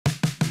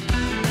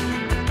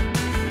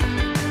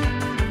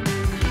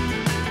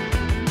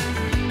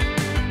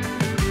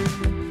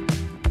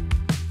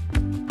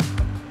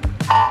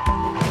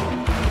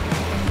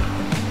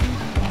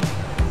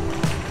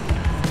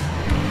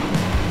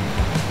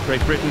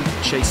Great Britain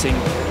chasing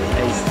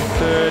a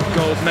third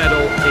gold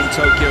medal in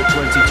Tokyo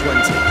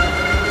 2020.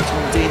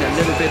 Tom Dean a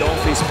little bit off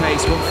his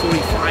pace,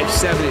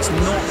 1:45.7. It's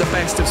not the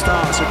best of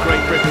starts for Great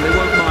Britain. They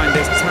won't mind.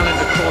 There's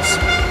talent across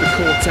the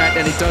quartet,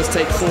 and it does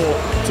take 4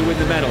 to win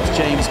the medals.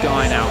 James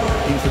Guy now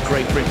in for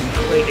Great Britain.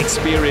 Great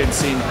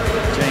experience in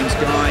James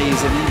Guy.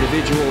 He's an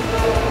individual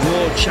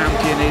world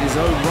champion in his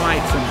own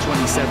right from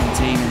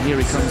 2017, and here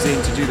he comes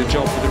in to do the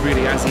job for the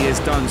relay, as he has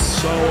done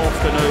so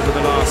often over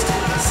the last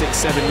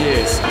 6-7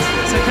 years.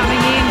 So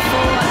coming in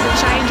for the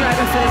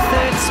changeover for the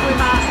third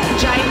swimmer,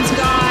 James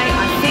Guy.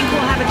 I think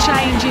we'll have a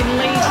change in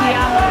lead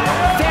here.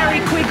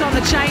 Very quick on the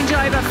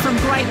changeover from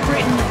Great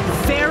Britain.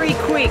 Very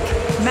quick.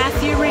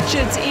 Matthew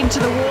Richards into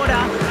the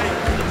water.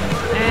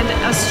 And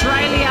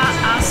Australia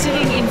are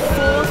sitting in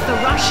 4th. The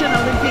Russian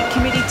Olympic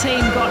Committee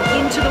team got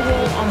into the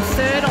wall on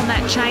 3rd on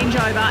that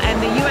changeover,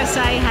 and the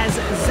USA has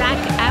Zach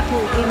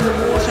Apple in the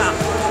water.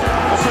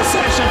 A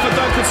procession for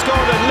Duncan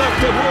Scotland. Look,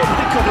 the world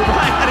record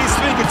right at his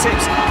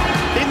fingertips.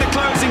 In the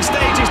closing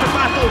stages, the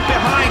battle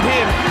behind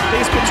him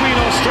is between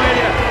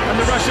Australia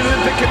and the Russian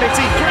Olympic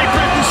Committee. Great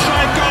Britain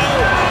strike goal,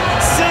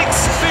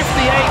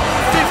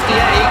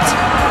 6:58.58.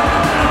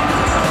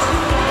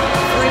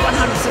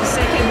 3/100ths of a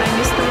second, they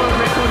missed the world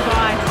record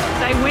by.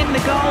 They win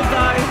the gold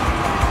though.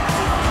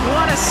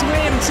 What a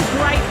swim to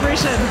Great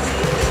Britain.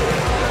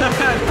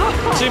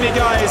 Jimmy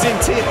Guy is in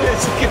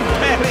tears, he can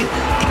barely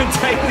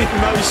contain the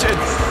emotion.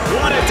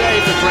 What a day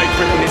for Great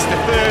Britain. It's the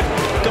 3rd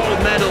gold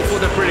medal for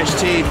the British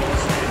team.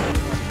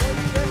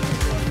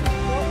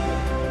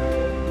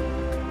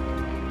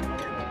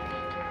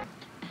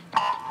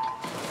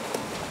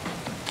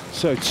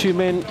 So 2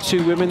 men,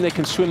 2 women, they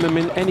can swim them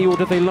in any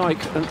order they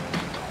like. And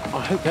I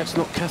hope that's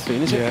not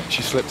Kathleen, is it? Yeah,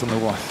 she slipped on the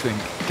wall, I think.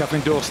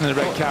 Kathleen Dawson in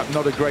the red cap,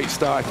 not a great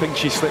start. I think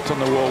she slipped on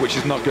the wall, which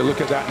is not good. Look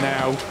at that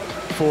now.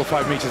 4 or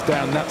 5 metres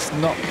down, that's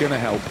not going to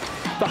help.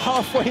 The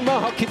halfway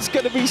mark, it's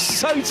going to be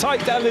so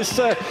tight down this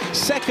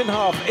second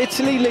half.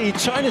 Italy lead,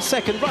 China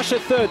second, Russia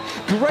third.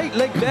 Great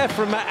leg there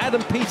from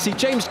Adam Peaty.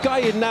 James Guy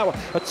in now.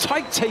 A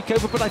tight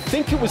takeover, but I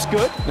think it was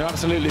good. No,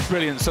 absolutely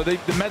brilliant. So the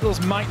medals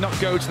might not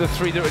go to the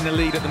 3 that are in the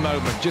lead at the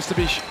moment. Just to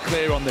be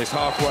clear on this,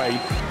 halfway.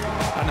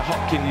 And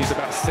Hopkins used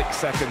about 6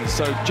 seconds.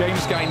 So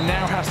James Guy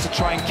now has to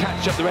try and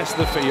catch up the rest of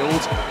the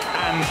field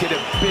and get a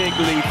big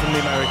lead from the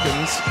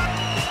Americans.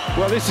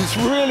 Well, this is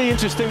really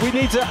interesting. We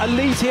need a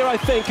lead here, I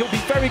think. It'll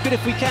be very good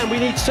if we can. We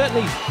need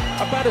certainly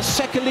about a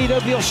second lead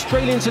over the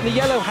Australians in the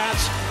yellow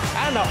hats.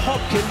 Anna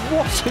Hopkins,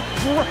 what a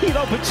great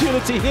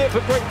opportunity here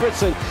for Great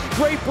Britain.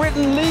 Great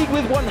Britain lead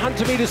with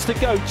 100 metres to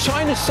go.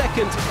 China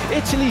second,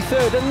 Italy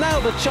third, and now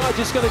the charge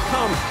is going to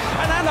come.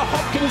 And Anna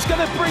Hopkins is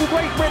going to bring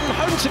Great Britain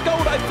home to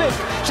gold, I think.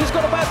 She's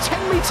got about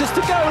 10 metres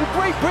to go, and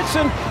Great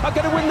Britain are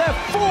going to win their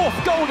 4th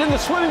gold in the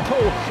swimming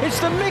pool. It's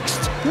the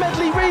mixed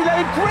medley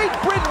relay. Great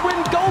Britain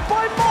win gold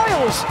by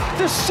miles.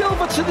 The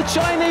silver to the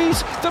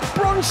Chinese, the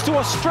bronze to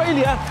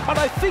Australia, and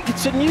I think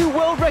it's a new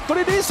world record.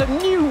 It is a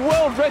new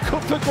world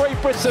record for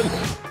Great Britain.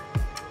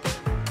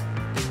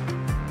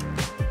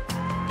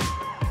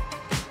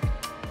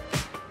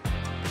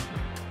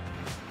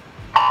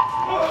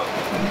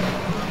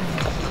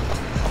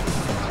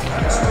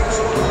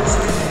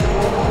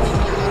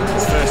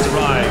 First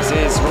arrives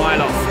is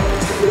Ryloff,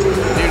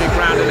 newly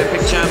crowned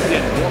Olympic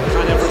champion. What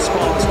kind of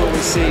response will we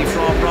see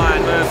from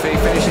Ryan Murphy,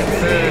 finishing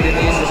 3rd in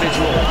the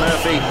individual?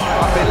 Murphy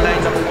up in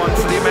lane number 1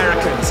 for the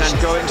Americans and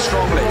going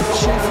strongly.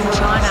 Shu from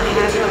China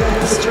had a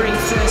mystery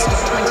first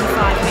of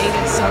 25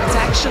 metres, so it's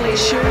actually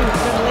Shu going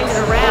to lead it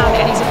around,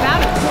 and he's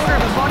about a quarter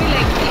of a body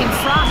length in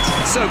front.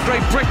 So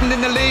Great Britain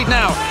in the lead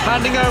now,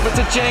 handing over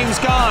to James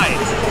Guy.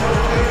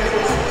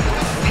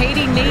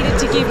 Peaty needed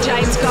to give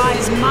James Guy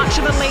as much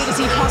of a lead as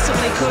he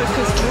possibly could,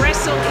 because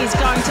Dressel is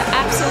going to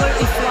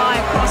absolutely fly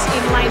across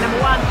in lane number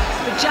 1.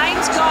 But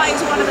James Guy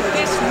is one of the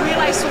best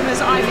relay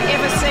swimmers I've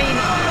ever seen.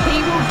 He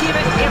will give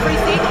it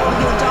everything or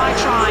he'll die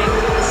trying.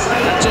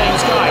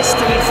 James Guy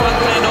still in front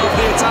then of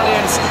the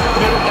Italians.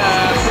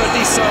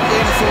 Paradiso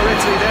in for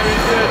Italy. They're in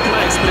 3rd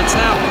place, but it's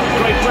now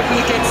Great Britain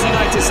against the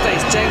United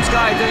States. James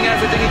Guy doing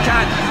everything he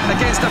can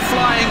against the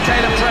flying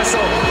Caleb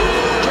Dressel.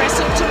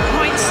 Dressel took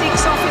 0.6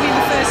 off him in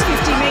the first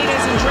 50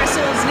 metres, and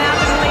Dressel is now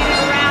going to lead it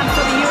around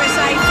for the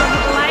USA from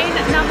lane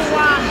number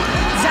 1.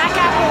 Zach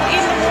Apple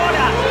in the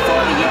water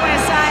for the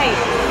USA.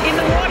 In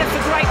the water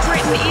for Great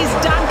Britain is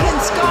Duncan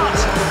Scott.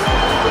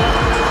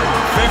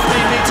 15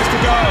 metres to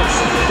go.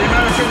 The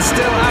Americans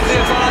still have the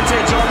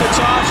advantage on the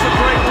charge for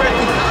Great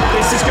Britain.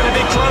 This is going to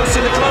be close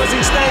in the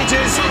closing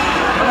stages.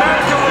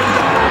 America win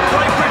gold,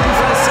 Great Britain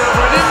for the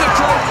silver, and in the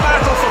close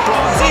battle for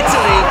bronze,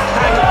 Italy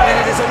hang on, and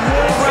it is a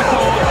world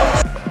record.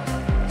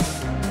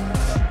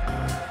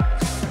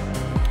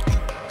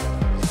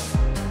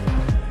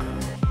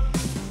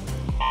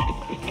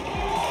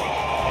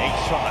 Each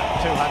swimmer,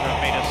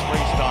 200 metres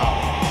freestyle,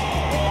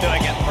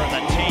 doing it for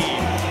the team.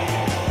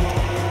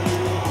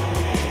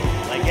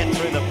 They get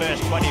through the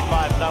first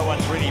 25, no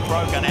one's really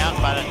broken out,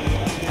 but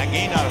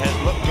Agino has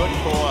looked good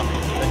for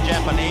the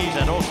Japanese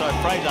and also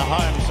Fraser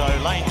Holmes, so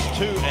lanes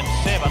 2 and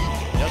 7.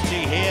 You'll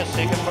see here,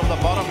 second from the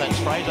bottom, that's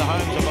Fraser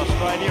Holmes of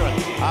Australia,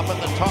 and Up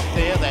at the top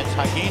there, that's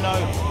Hagino.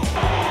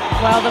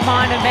 Well, the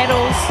minor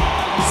medals,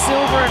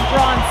 silver and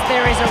bronze,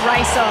 there is a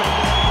race on.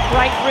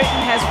 Great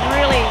Britain has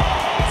really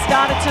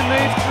started to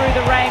move through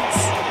the ranks.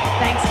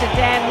 Thanks to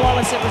Dan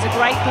Wallace, it was a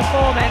great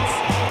performance.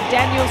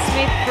 Daniel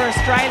Smith for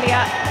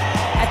Australia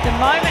at the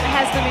moment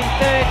has them in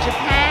third.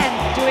 Japan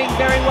doing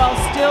very well,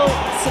 still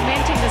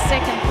cementing the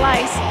second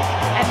place.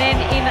 And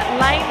then in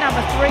lane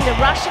number 3, the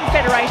Russian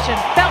Federation,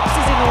 Phelps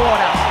is in the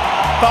water.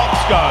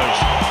 Phelps goes,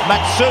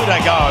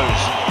 Matsuda goes,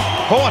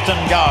 Horton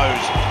goes,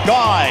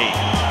 Guy.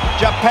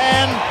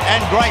 Japan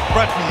and Great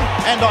Britain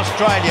and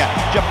Australia.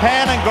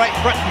 Japan and Great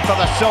Britain for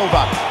the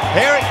silver.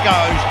 Here it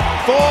goes,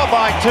 4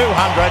 by 200.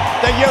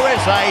 The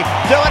USA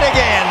do it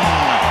again.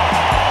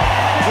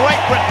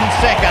 Great Britain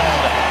second,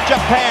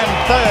 Japan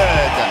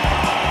third.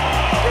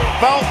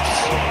 Phelps,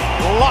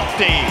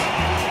 Lochte,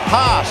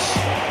 Haas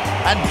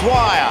and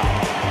Dwyer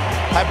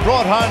have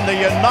brought home the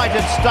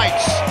United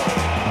States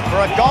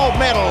for a gold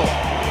medal.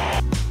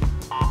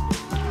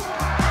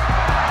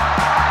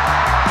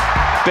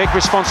 Big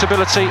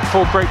responsibility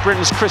for Great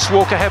Britain's Chris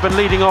Walker-Hebburn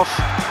leading off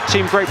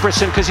Team Great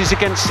Britain because he's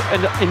against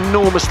an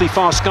enormously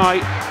fast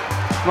guy.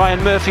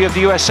 Ryan Murphy of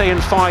the USA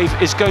in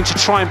 5 is going to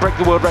try and break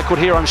the world record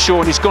here, I'm sure,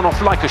 and he's gone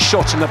off like a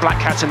shot in the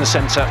black hat in the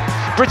centre.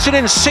 Britain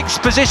in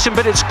 6th position,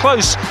 but it's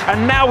close,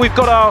 and now we've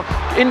got our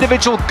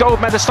individual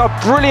gold medalist, our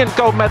brilliant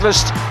gold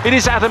medalist. It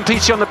is Adam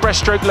Peaty on the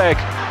breaststroke leg.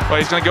 Well,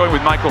 he's going to go in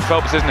with Michael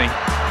Phelps, isn't he?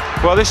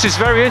 Well, this is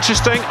very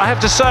interesting. I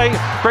have to say,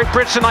 Great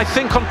Britain, I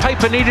think on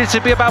paper needed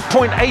to be about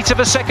 0.8 of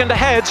a second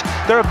ahead.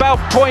 They're about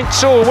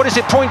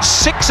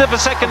 0.6 of a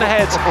second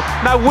ahead.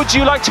 Now, would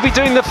you like to be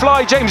doing the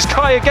fly, James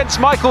Guy against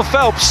Michael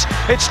Phelps?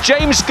 It's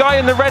James Guy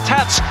in the red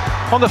hat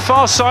on the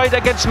far side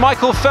against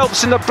Michael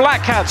Phelps in the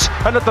black hat.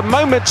 And at the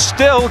moment,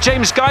 still,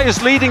 James Guy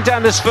is leading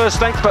down this first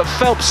length, but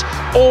Phelps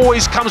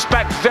always comes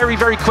back very,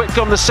 very quick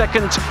on the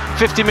second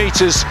 50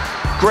 metres.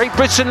 Great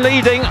Britain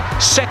leading,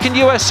 second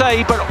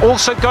USA, but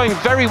also going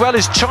very well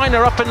is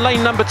China up in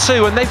lane number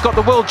 2, and they've got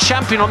the world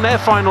champion on their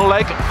final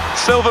leg.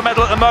 Silver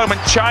medal at the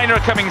moment, China are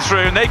coming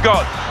through, and they've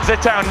got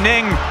Zetao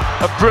Ning,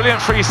 a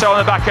brilliant freestyle on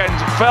the back end.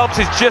 Phelps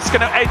is just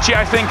going to edge it,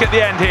 I think, at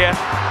the end here.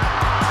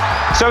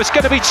 So it's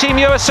going to be Team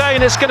USA,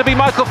 and it's going to be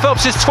Michael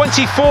Phelps'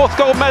 24th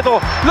gold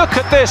medal. Look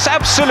at this,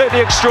 absolutely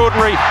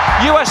extraordinary.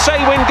 USA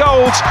win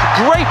gold,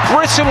 Great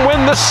Britain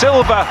win the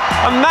silver,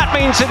 and that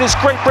means it is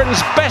Great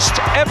Britain's best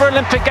ever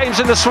Olympic Games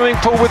in the swimming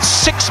pool with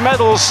 6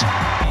 medals.